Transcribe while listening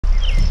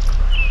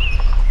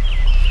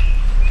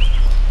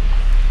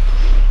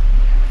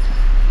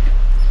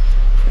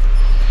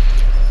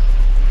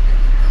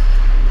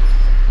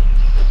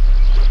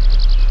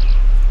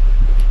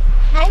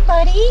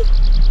buddy.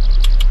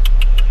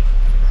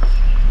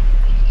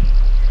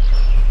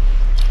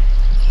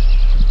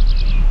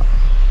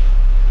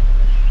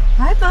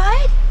 Hi,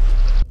 bud.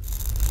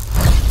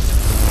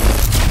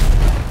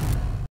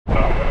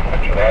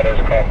 That is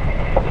cool.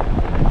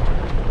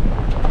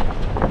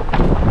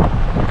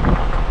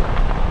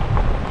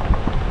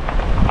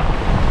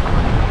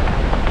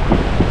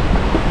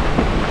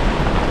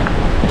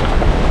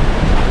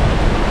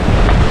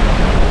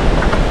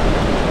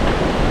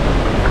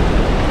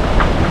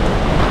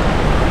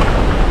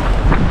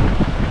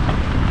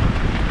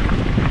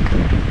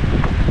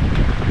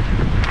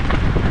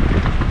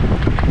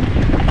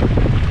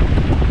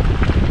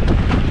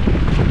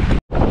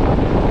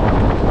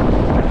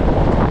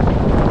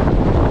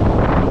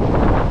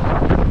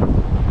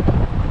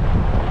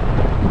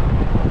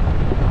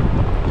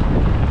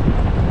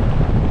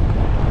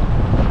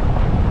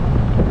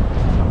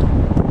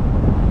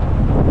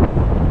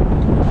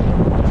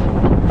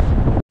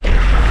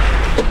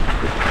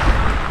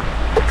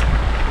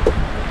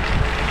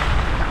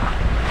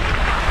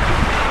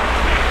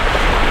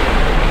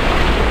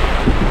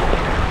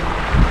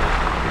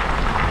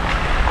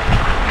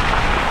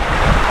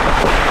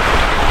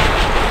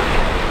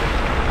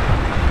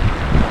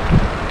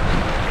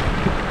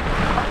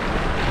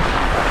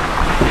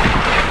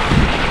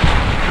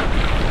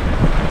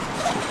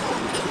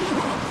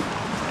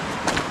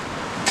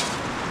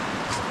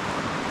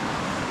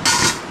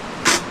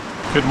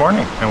 Good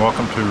morning and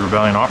welcome to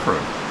Rebellion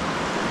Off-Road.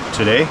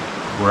 Today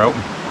we're out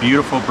in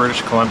beautiful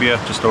British Columbia,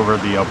 just over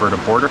the Alberta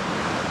border,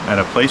 at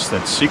a place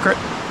that's secret.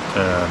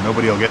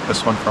 Nobody will get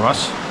this one from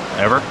us,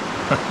 ever.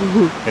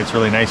 It's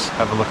really nice.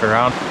 Have a look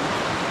around.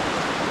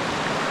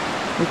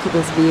 Look at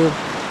this view.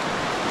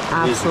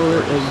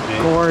 Absolutely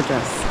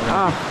gorgeous.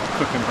 Oh.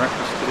 Cooking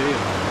breakfast today.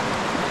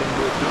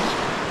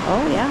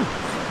 Oh yeah.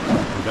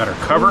 We got our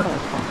cover.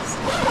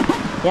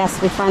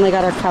 Yes, we finally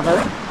got our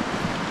cover.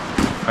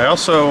 I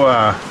also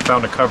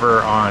found a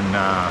cover on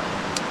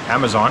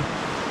Amazon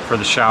for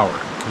the shower,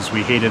 because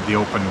we hated the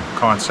open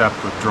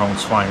concept with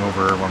drones flying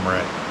over when we're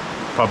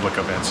at public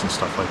events and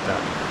stuff like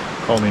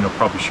that. Colleen will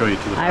probably show you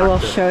to the back. I will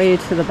show you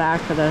to the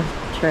back of the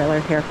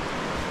trailer here,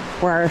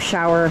 where our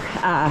shower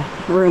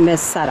room is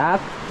set up.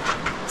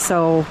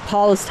 So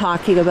Paul is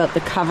talking about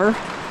the cover.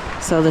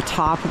 So the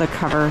top of the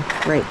cover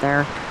right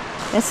there.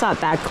 It's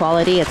not bad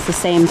quality. It's the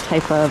same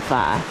type of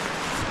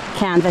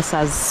canvas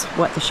as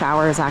what the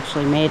shower is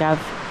actually made of,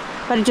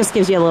 but it just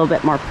gives you a little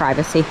bit more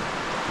privacy.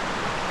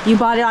 You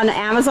bought it on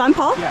Amazon,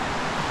 Paul? Yeah.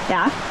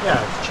 Yeah?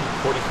 Yeah, it's cheap,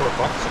 44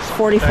 bucks or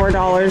something.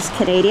 $44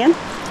 Canadian?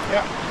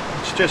 Yeah,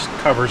 it just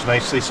covers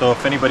nicely, so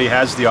if anybody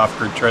has the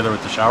off-grid trailer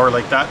with the shower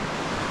like that,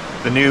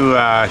 the new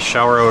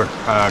shower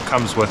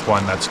comes with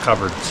one that's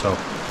covered, so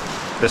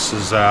this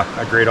is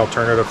a great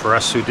alternative for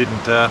us who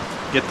didn't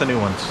get the new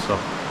ones. So.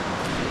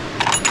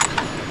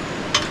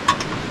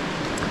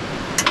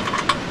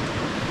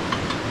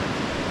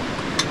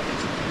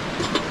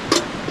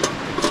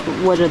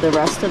 What are the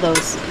rest of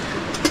those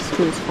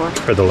screws for?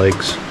 For the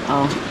legs.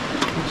 Oh.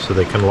 So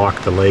they can lock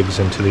the legs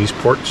into these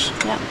ports.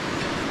 Yeah.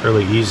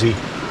 Really easy.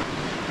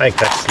 I think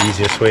that's the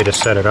easiest way to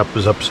set it up,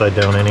 is upside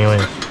down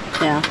anyways.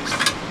 Yeah.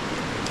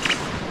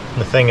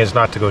 The thing is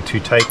not to go too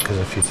tight, because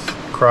if you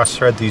cross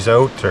thread these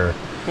out, or...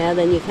 Yeah,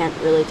 then you can't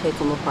really take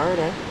them apart,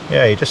 eh?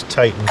 Yeah, you just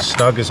tighten.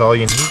 Snug is all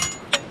you need.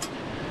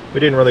 We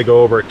didn't really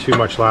go over it too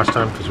much last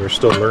time because we're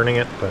still learning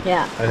it, but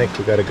yeah. I think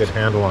we got a good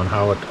handle on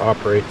how it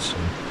operates.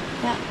 And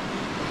yeah.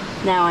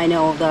 Now I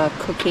know the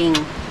cooking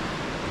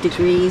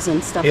degrees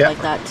and stuff like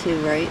that too,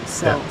 right?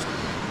 So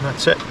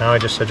that's it. Now I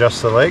just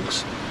adjust the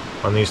legs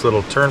on these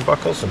little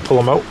turnbuckles and pull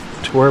them out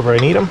to wherever I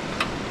need them.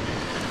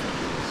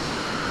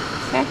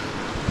 Okay.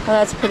 Well,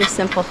 that's pretty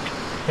simple.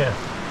 Yeah.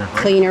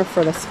 Cleaner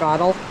for the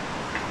Scottle.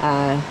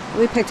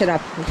 We picked it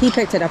up. He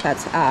picked it up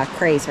at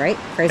Craze, right?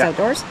 Craze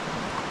Outdoors.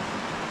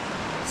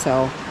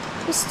 So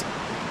just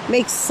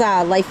makes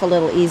life a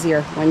little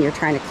easier when you're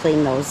trying to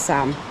clean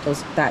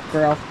that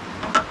grill.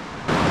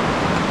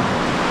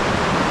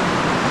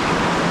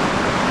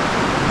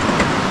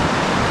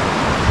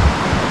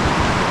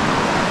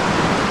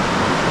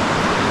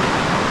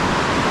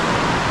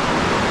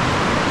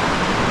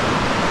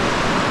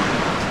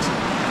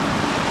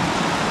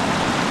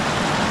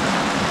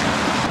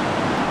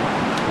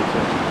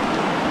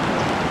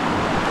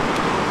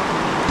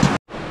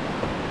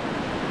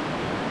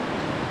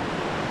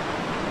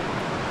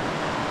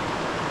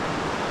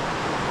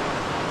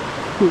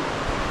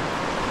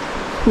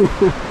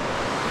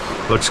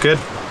 Looks good.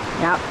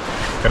 Yep.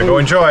 Gonna go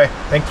enjoy.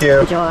 Thank you.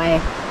 Enjoy.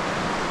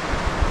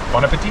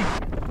 Bon appetit.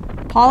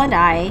 Paul and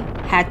I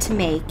had to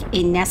make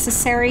a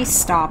necessary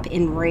stop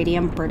in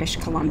Radium, British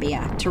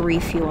Columbia to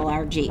refuel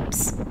our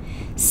Jeeps.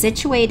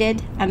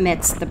 Situated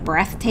amidst the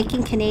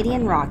breathtaking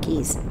Canadian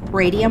Rockies,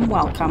 Radium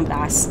welcomed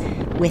us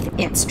with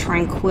its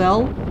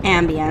tranquil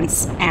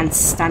ambience and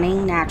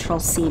stunning natural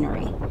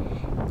scenery.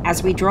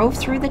 As we drove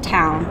through the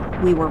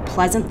town, we were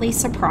pleasantly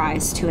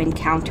surprised to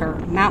encounter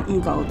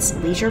mountain goats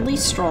leisurely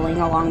strolling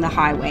along the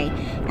highway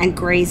and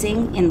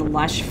grazing in the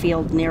lush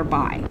field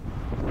nearby.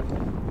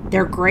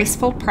 Their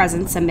graceful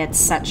presence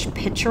amidst such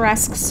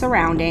picturesque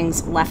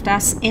surroundings left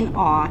us in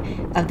awe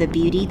of the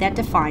beauty that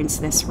defines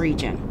this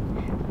region.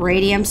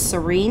 Radium's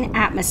serene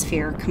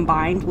atmosphere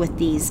combined with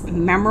these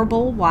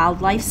memorable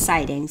wildlife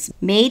sightings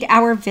made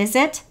our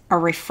visit a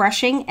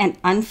refreshing and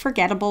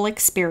unforgettable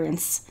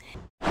experience.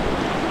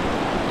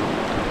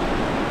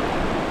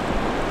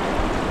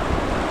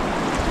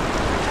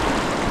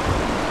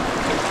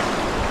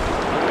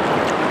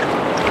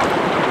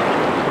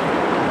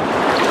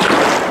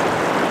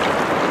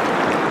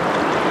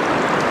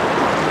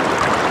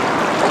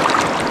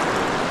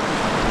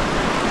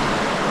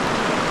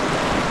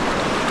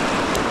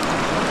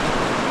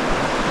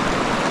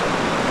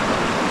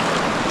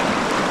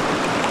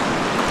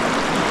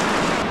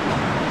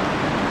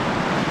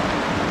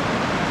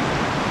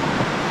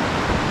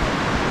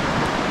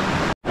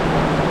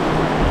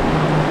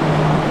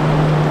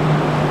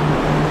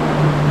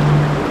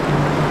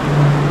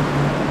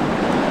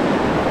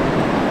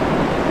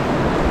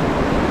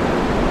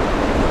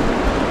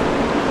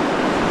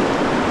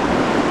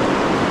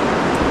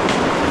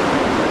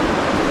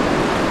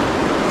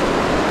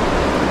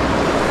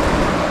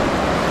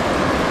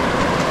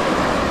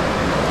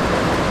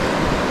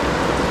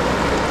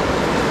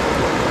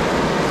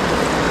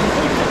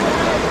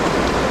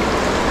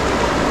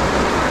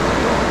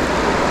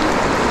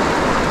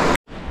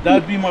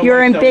 That'd be my You're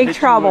wife in that would big hit you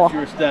trouble. if you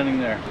were standing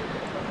there.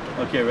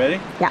 Okay, ready?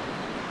 Yeah.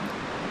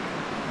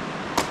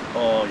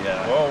 Oh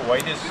yeah. Whoa,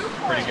 white is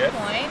pretty good.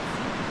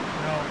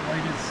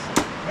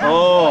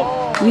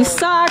 Oh. You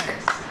suck.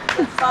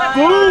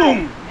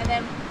 Boom! And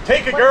then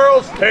Take it,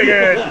 girls, take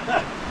it.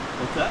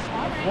 What's that?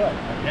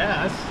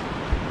 Yes.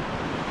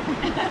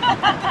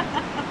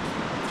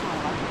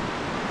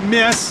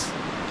 Miss.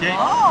 Okay.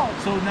 Oh.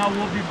 So now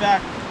we'll be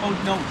back. Oh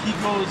no, he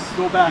goes.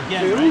 Go back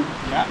again, Two? right?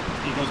 Yeah,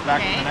 he goes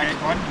back to the Okay.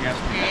 next one. Yes.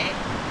 Okay.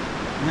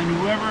 And then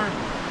whoever.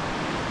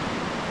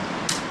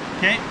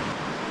 Okay.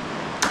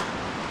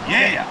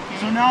 Yeah.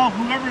 So now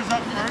whoever's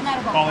up first.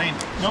 Pauline.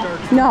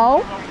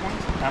 No.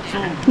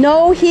 Absolutely.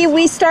 No,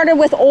 we started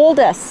with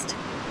oldest.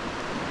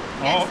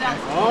 Oh, okay.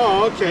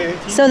 Oh, okay.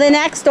 So the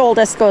next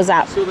oldest goes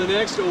up. So the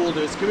next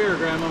oldest, come here,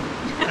 Grandma.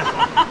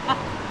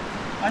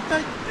 I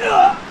thought you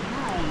were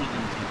older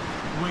than me.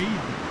 Way younger.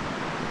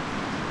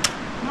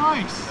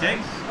 Nice. Okay,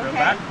 go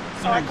back.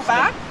 Circle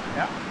back.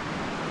 Yeah.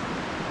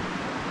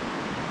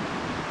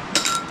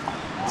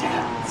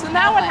 So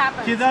now what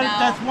happens? Okay,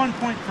 that's 1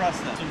 point for us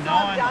then. So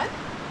now I'm done?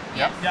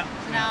 Yep. Yeah.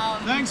 So now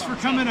Thanks for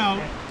coming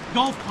out.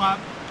 Golf clap.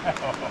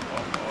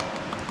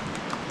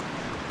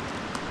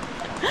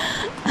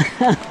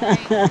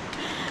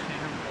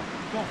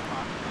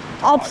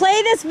 I'll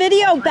play this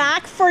video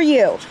back for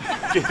you.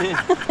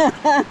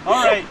 All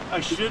right, I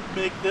should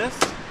make this.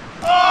 See,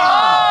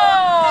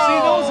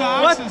 those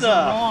What axes the?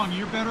 are wrong.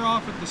 You're better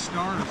off at the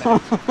start.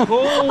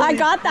 I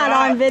got that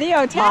on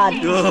video, Todd.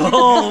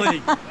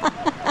 Holy!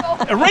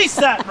 Erase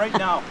that right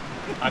now.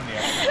 I'm the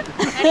expert.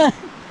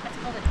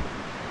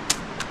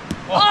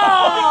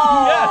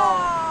 Yes.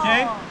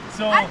 Okay.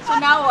 So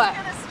now what?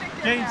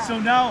 okay. So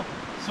now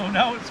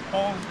it's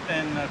Paul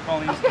and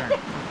Pauline's turn. All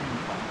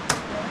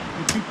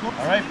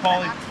right,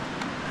 Paulie.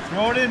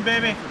 Throw it in,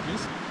 baby.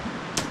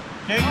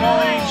 Okay,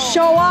 Pauline.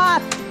 Show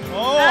off.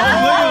 Oh, look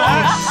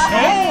at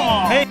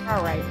that. Hey.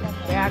 All right.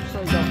 They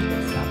actually don't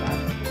do stuff up.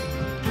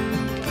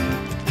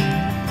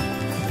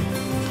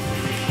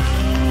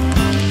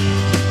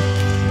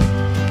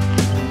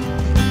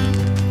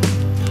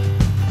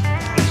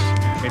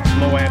 It's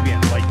low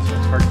ambient light, so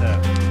it's hard to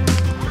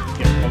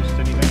get close to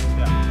anything.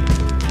 Yeah.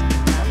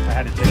 I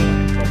had to take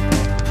it like a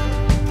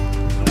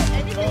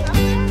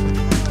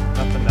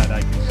nothing that I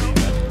can see.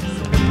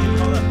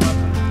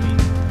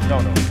 No.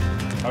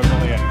 I was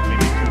only at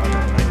maybe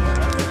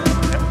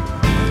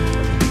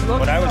 290.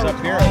 When I was up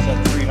here, I was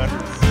at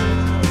 300.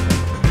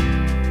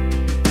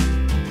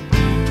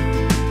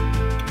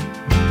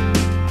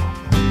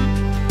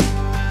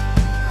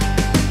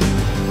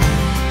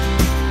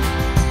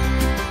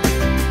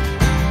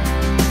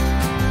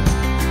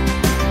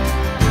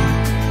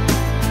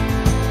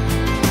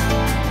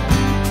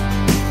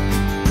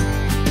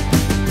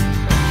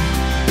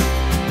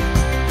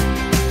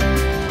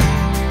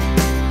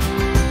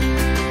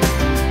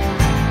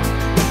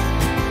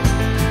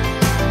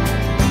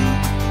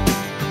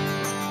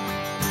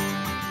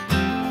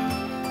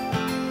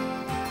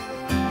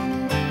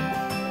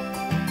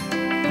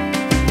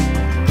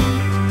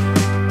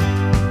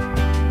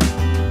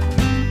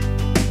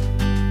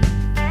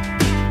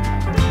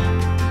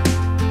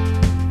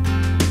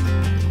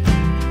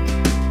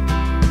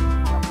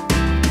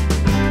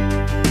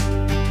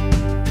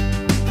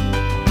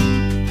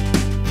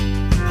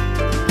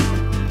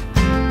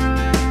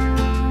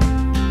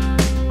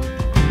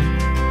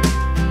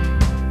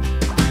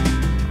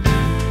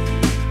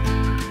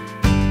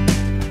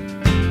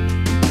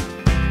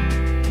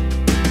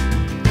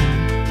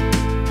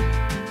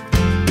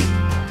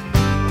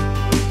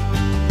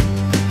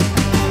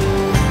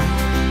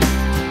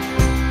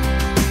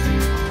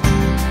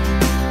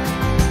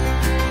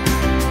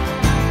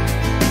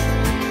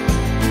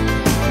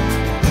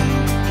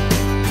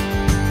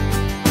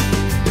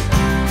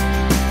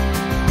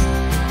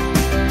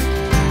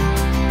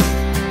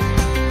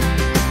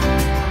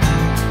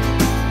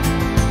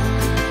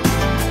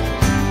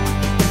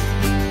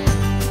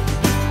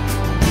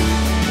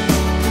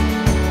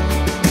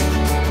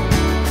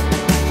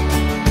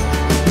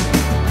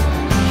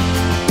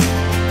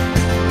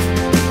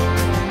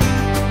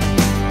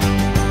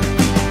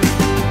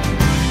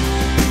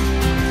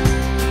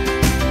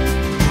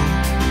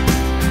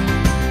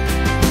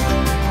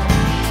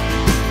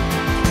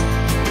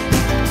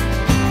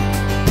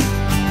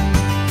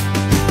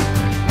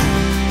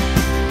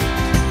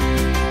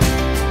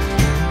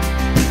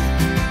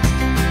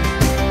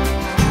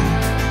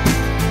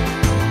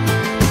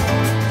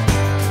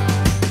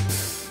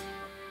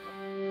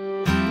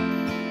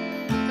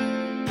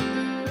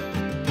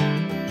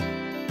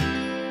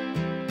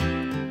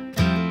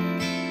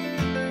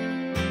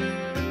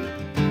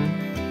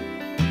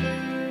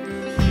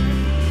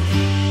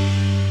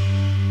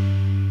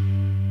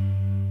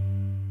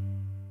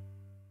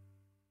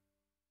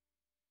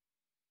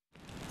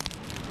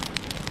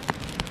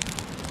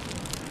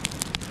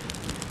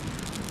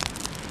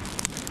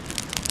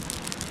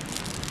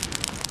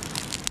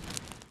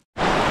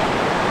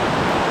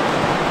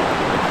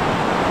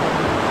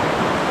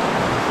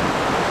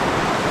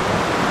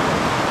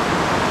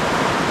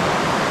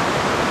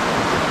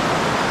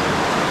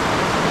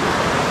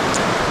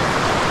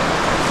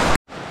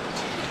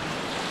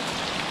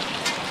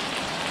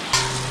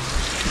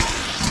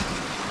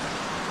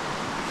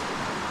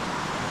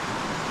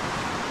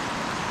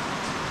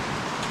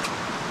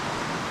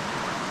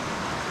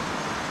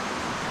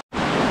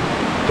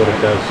 what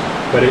it does.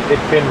 But it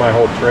pinned my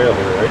whole trail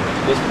here, right?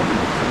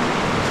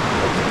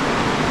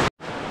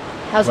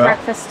 How's Well,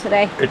 breakfast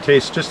today? It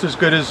tastes just as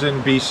good as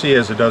in BC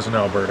as it does in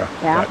Alberta.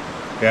 Yeah? But,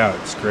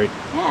 yeah, it's great.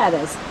 Yeah, it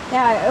is.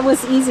 Yeah, it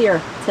was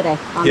easier today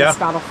on the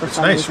scuttle for it's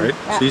some nice, reason.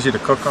 right? Yeah. It's easy to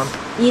cook on.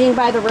 Eating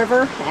by the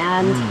river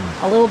and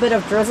a little bit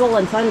of drizzle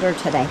and thunder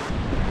today.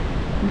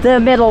 The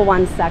middle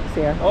one sucks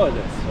here. Oh, it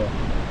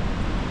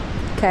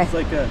is. Okay. It's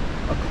like a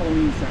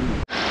Colleen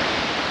sandwich.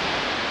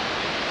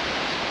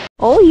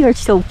 Oh, you're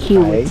so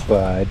cute.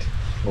 bud.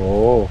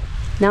 Oh.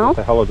 No? What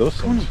the hell are those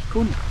things?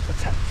 Kuna,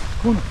 what's that?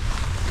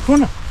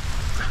 Kuna.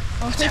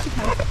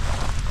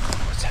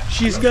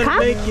 She's gonna Huh?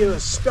 make you a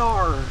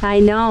star. I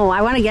know.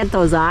 I want to get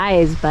those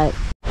eyes, but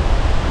That's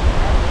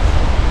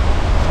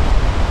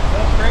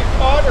great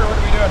spot, or what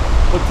are we doing?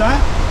 What's that?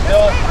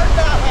 Still,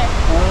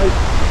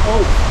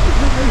 Oh, is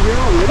it right here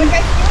already?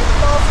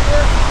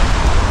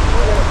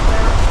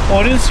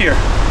 Oh, it is here.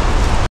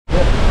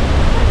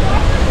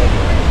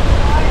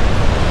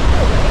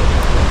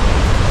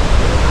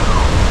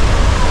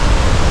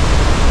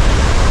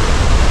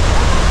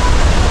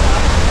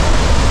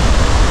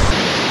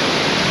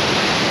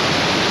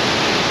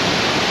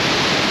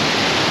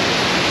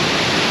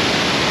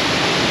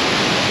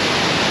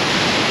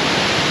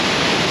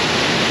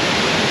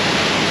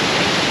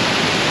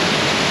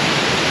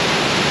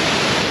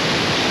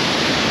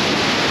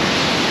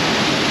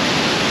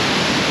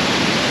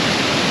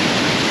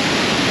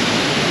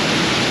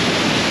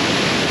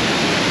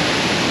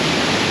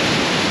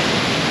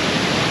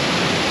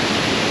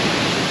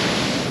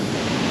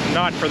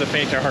 not for the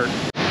faint of heart.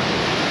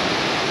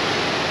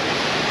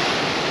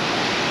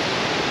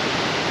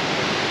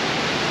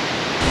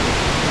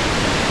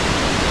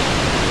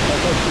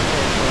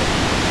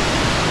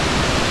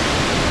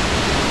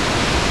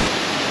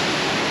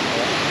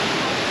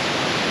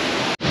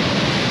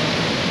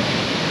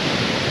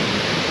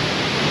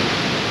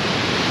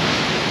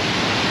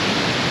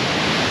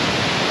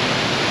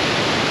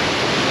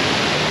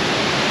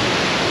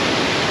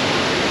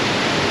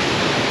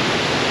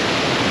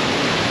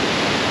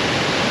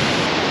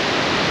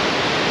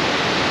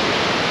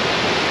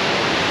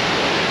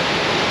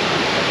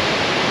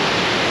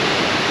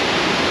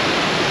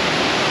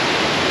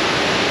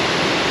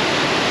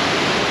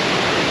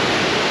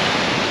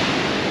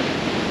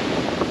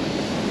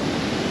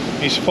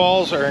 These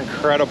falls are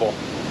incredible.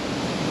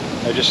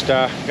 I just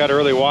got to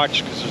really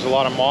watch because there's a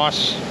lot of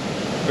moss,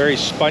 very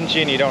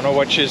spongy, and you don't know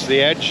which is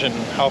the edge and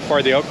how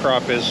far the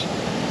outcrop is.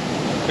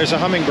 There's a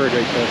hummingbird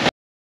right there.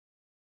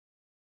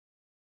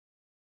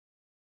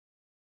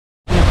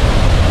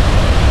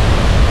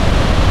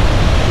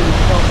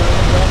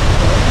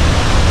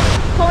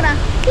 Kona,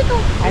 Kiko.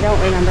 I don't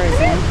remember his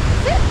name.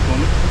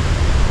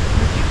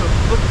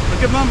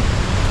 Look at Mom.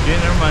 Yeah,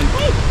 never mind.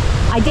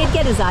 I did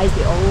get his eyes.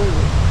 Oh,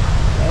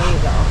 there you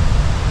go.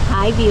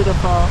 Hi,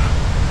 beautiful.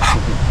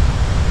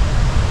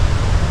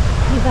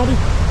 Hey, buddy.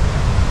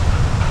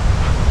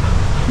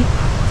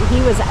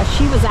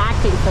 She was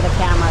acting for the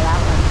camera, that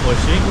one. Was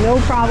she? No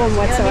problem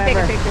Let me take a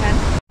whatsoever. picture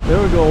then.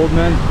 There we go, old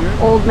man. Here.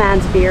 Old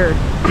man's beard.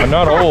 I'm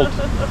not old.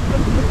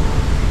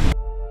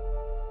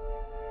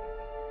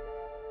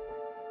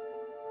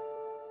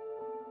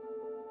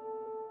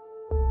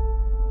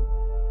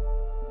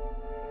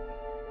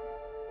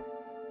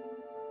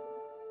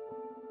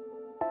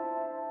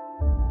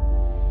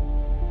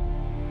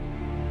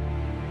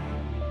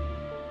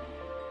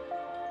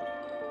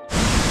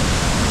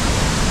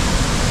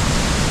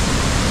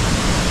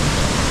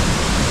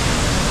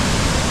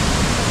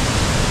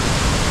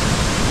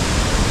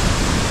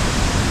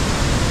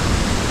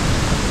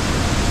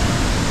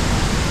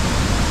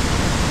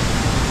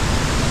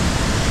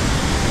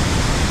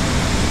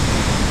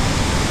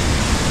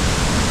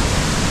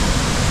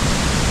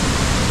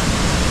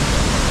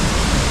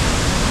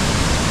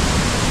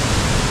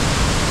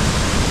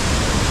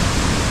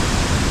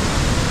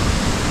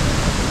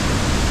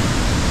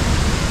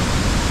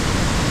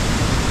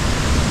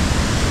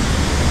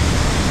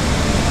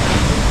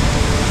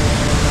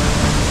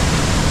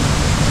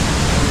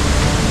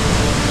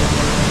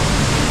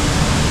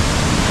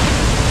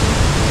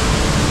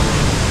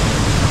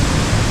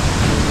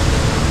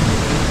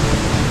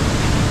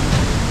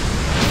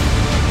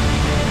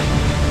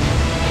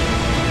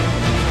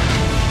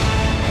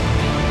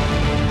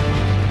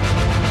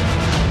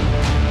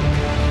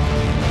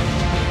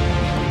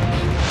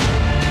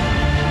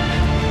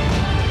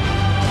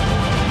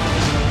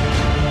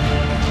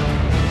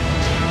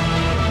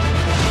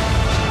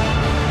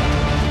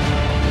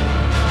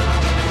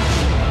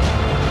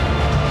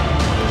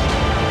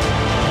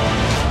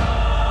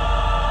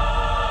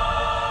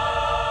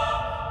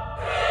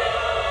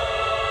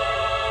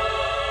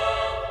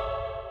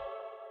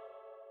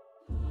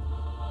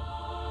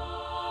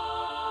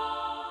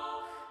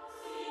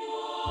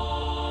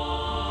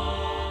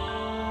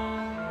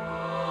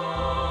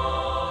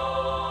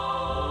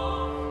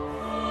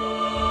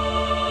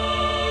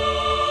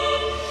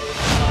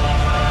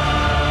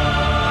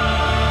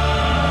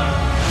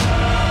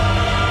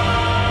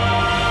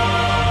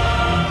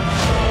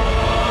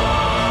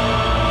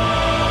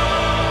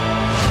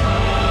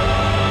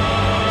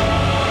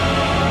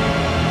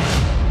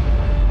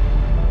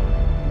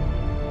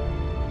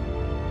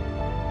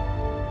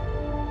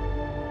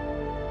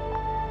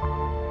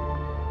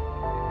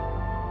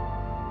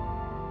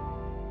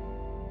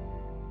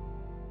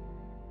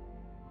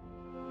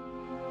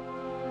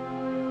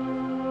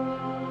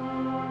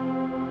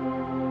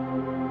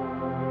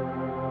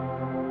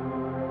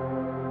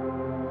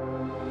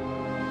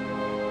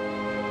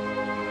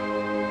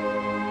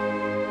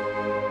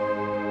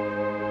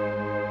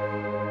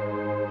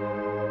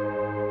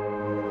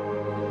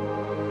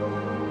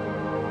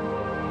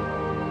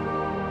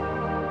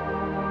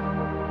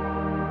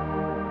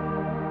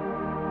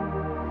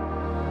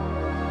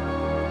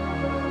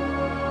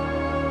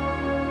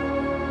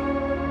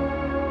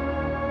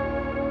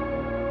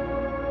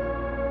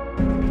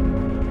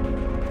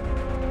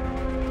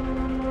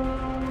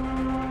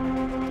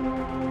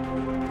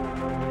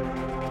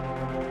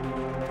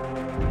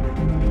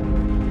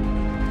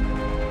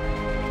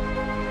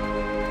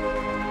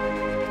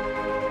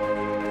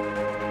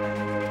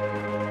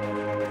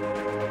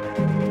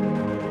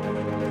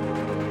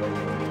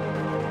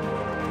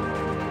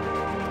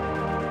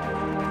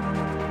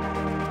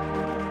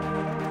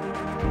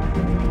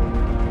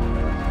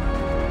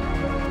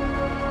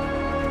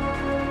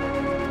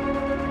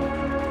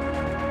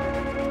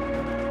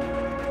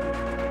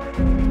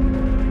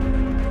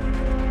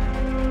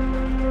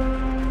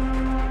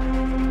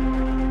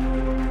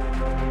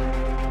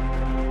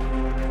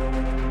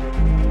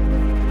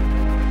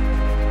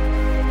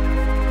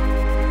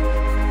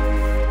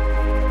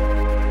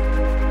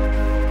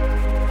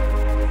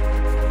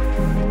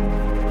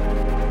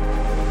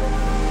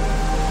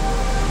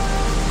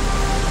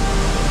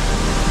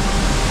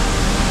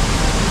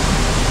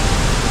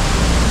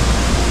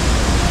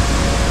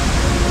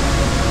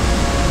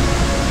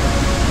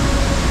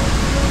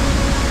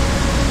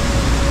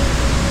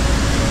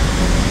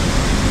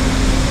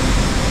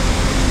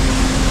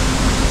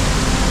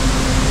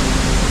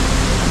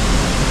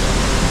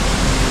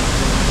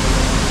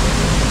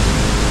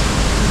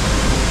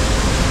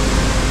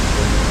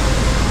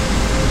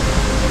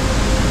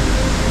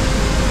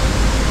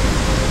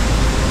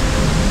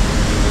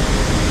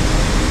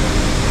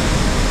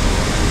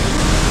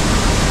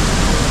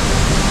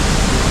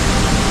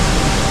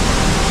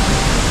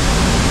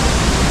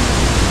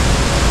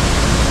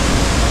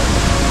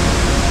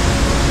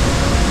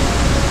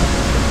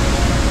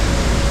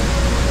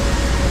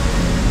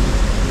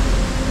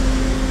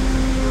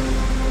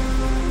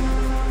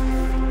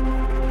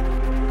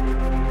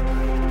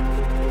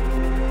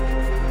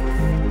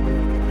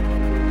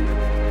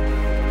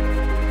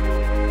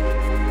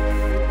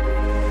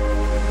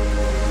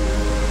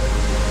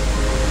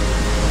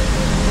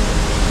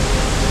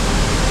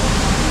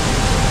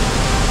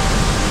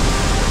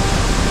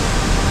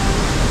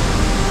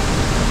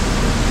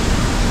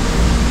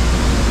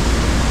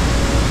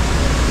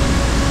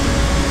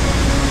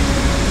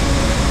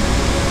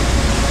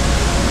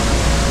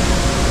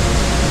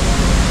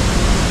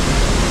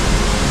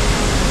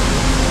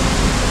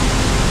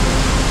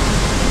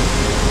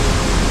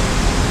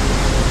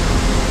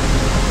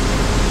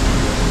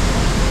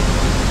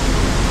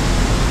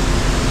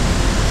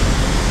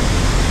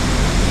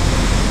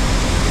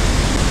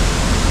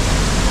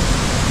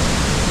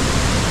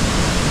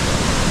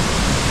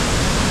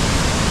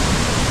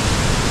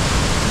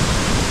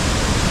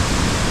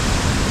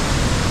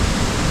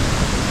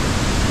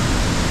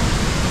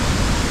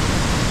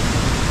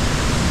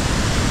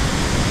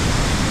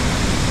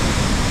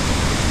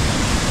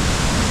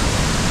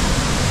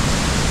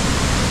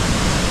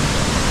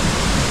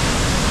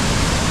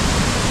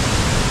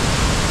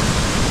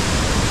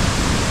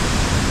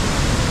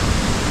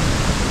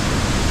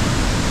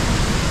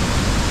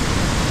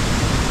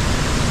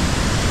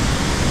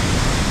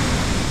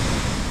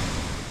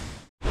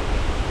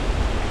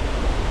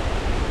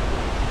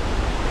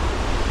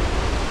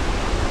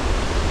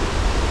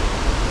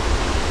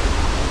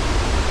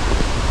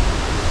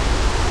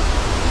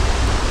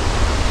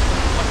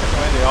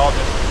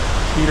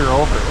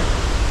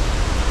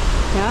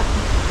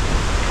 Yeah.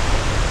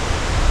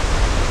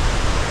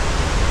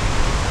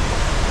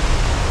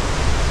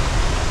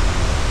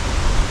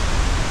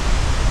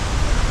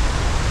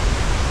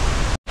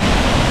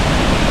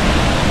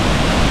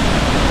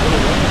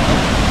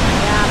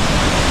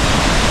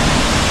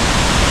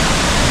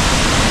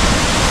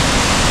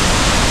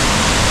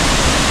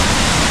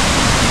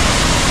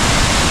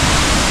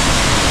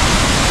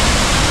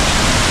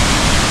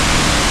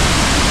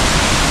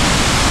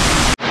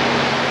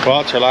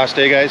 Well, it's our last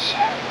day, guys.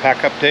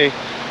 Pack up day.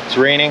 It's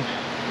raining,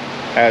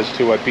 as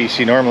to what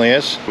BC normally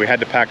is. We had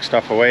to pack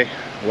stuff away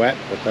wet,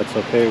 but that's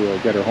okay. We'll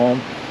get her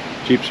home.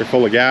 Jeeps are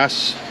full of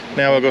gas.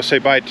 Now we'll go say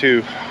bye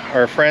to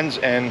our friends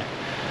and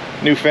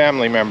new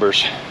family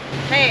members.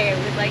 Hey,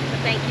 we'd like to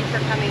thank you for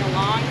coming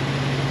along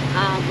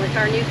with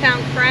our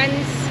newfound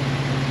friends,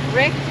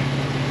 Rick,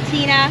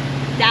 Tina,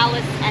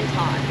 Dallas, and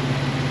Todd.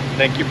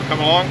 Thank you for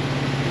coming along.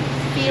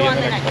 See you on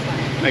the next one.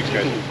 Thanks,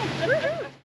 guys.